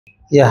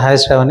Yeah, hi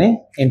Shravani.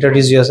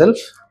 Introduce yourself.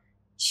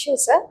 Sure,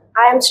 sir.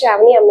 I am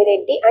Shravani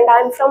Amireddy and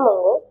I am from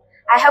Mango.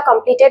 I have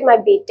completed my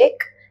BTech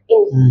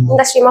in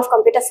the stream of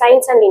Computer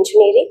Science and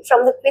Engineering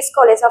from the Quiz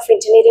College of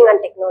Engineering and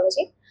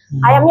Technology.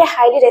 I am a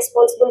highly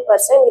responsible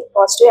person with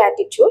positive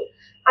attitude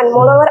and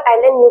moreover I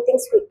learn new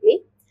things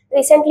quickly.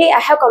 Recently, I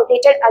have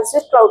completed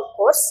Azure Cloud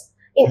course.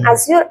 In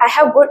Azure, I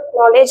have good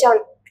knowledge on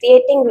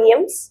creating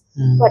VMs,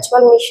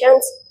 virtual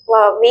machines,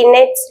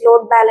 VNets,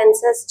 load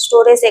balancers,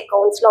 storage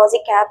accounts,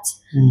 logic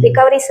apps,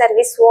 recovery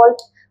service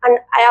vault, and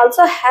I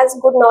also has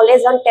good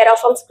knowledge on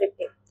Terraform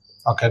scripting.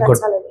 Okay, That's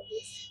good. all I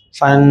know.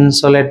 Fine.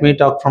 So let me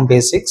talk from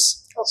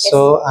basics. Okay.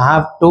 So I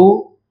have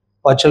two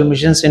virtual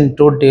machines in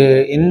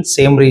in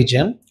same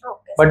region,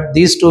 Okay. but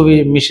these two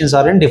machines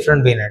are in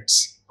different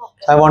VNets.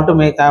 Okay. So I want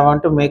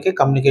to make a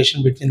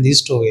communication between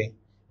these two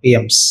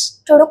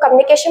VMs. To do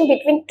communication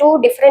between two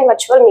different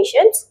virtual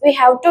machines, we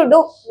have to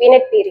do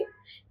VNet peering.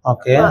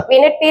 Okay.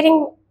 VNet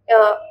peering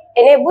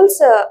enables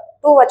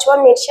two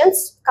virtual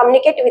machines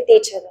communicate with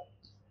each other.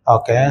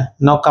 Okay.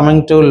 Now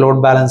coming to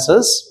load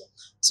balancers.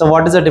 So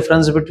what is the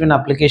difference between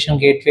application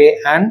gateway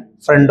and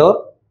front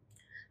door?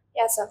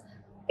 Yes, sir.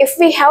 If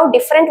we have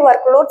different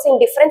workloads in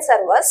different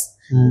servers,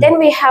 then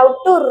we have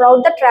to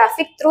route the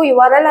traffic through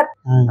URL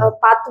or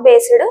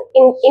path-based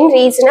in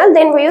regional,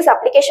 then we use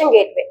application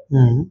gateway.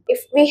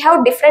 If we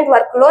have different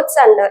workloads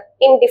and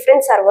in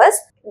different servers,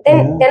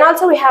 then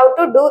also we have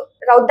to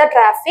route the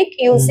traffic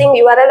using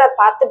URL or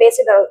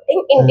path-based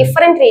routing in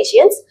different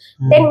regions,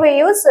 then we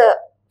use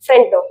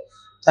front door.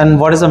 And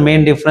what is the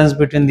main difference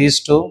between these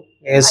two?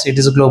 Yes, it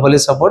is globally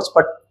supports,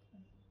 but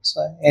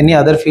any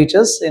other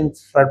features in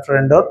front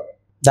door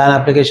than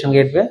application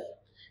gateway?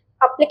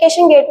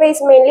 Application gateway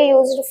is mainly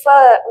used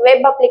for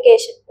web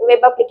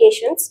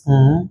applications,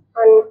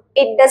 and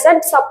it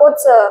doesn't support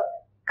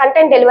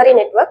content delivery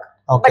network.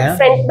 Okay. But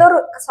front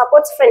door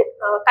supports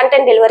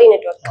content delivery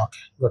network. Okay,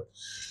 good.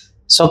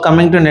 So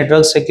coming to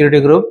network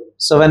security group.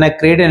 So when I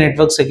create a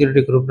network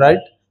security group, right?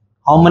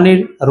 How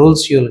many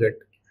rules you will get?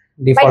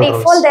 By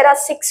default, rules. there are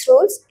 6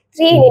 rules,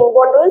 3 in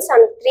inbound rules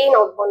and 3 in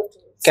outbound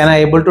rules. Can I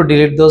able to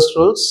delete those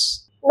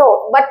rules?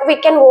 No, but we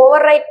can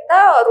overwrite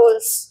the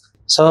rules.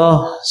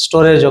 So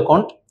storage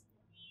account.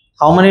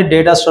 How many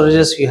data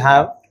storages you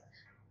have?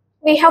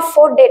 We have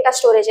 4 data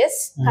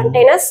storages: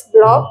 containers,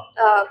 blob,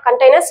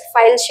 containers,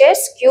 file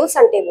shares, queues,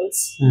 and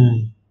tables.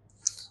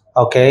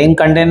 Okay, in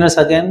containers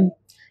again.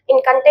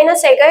 In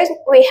containers again,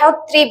 we have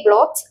 3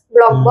 blobs: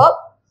 blob blob,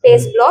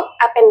 page blob,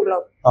 append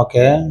blob.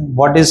 Okay,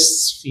 what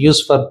is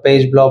used for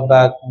page blob,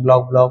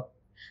 blob?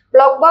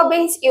 Blob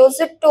is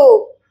used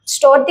to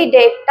store the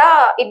data.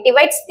 It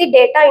divides the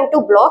data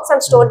into blocks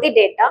and store the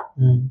data.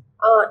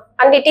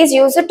 And it is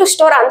used to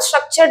store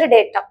unstructured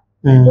data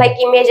like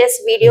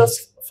images, videos,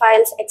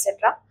 files,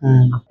 etc.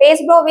 Page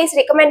blob is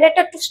recommended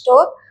to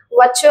store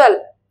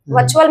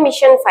virtual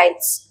machine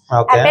files.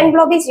 Okay. Append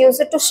blob is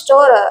used to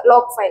store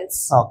log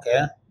files.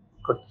 Okay,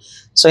 good.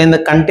 So in the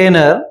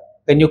container,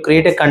 when you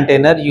create a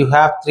container, you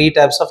have 3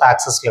 types of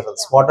access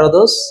levels. What are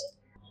those?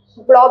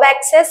 Blob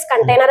access,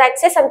 container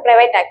access, and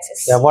private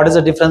access. Yeah, what is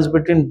the difference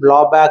between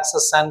blob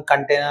access and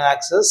container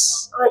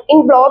access?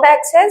 In blob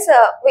access,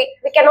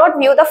 we cannot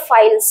view the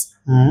files.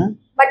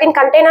 But in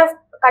container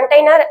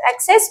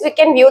access, we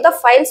can view the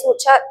files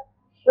which are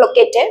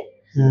located.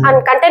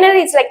 And container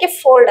is like a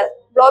folder.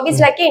 Blob is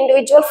like an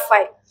individual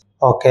file.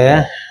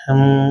 Okay.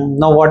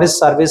 Now what is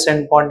service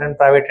endpoint and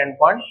private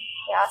endpoint?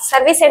 Yeah,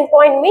 service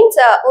endpoint means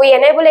we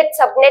enable at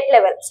subnet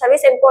level.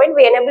 Service endpoint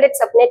we enable at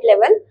subnet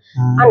level,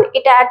 and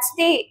it adds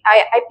the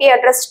IP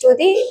address to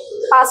the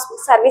past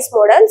service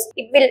models.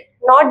 It will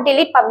not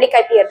delete public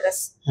IP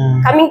address.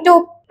 Coming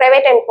to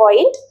private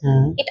endpoint,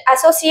 it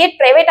associates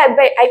private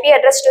IP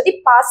address to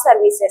the past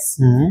services.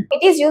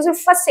 It is used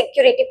for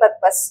security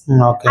purpose,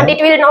 and it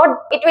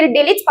will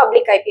delete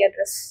public IP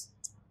address.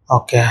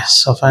 Okay,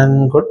 so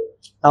fine, good.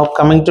 Now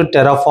coming to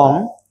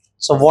Terraform.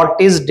 So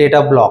what is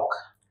data block?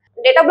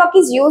 Data block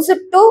is used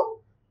to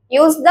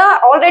use the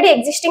already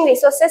existing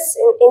resources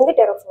in the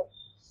Terraform.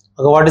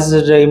 Okay, what is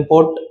the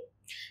import?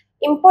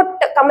 Import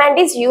command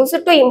is used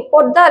to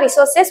import the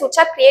resources which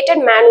are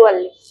created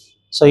manually.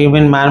 So you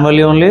mean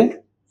manually only?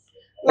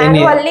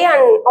 Manually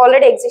and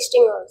already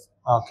existing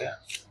also. Okay.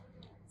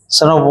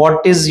 So now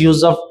what is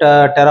use of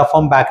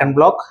Terraform backend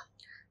block?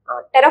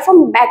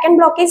 Terraform backend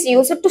block is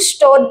used to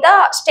store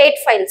the state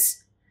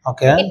files.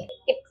 Okay.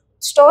 It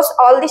stores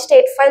all the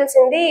state files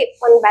in the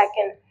one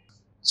backend.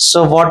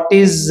 So what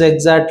is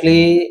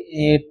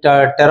exactly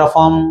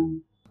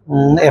Terraform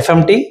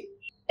FMT?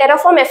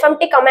 Terraform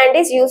FMT command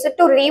is used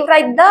to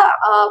rewrite the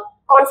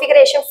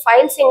configuration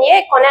files in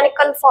a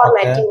canonical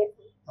formatting.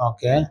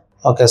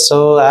 Okay.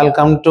 So I'll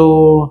come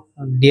to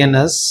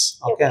DNS.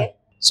 Okay.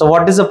 So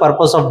what is the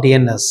purpose of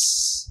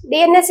DNS?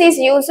 DNS is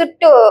used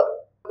to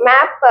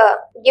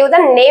give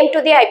the name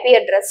to the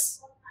IP address.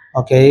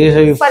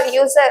 Okay. For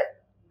user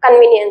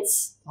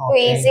convenience to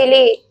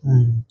easily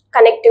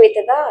connect with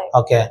the.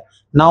 Okay.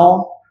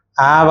 Now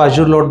I have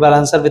Azure load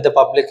balancer with the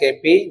public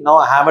IP. Now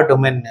I have a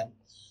domain name.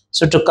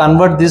 So to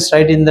convert this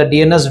right in the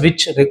DNS,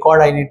 which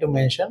record I need to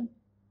mention?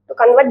 To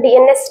convert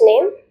DNS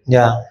name.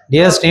 Yeah,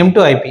 DNS name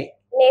to IP.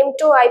 Name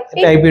to IP.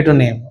 IP to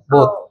name,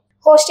 both.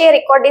 Host a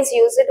record is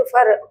used to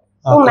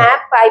map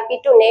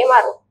IP to name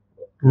or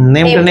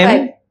name to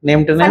name.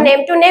 Name to name. For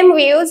name to name,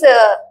 we use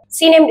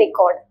CNAME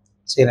record.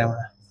 CNAME.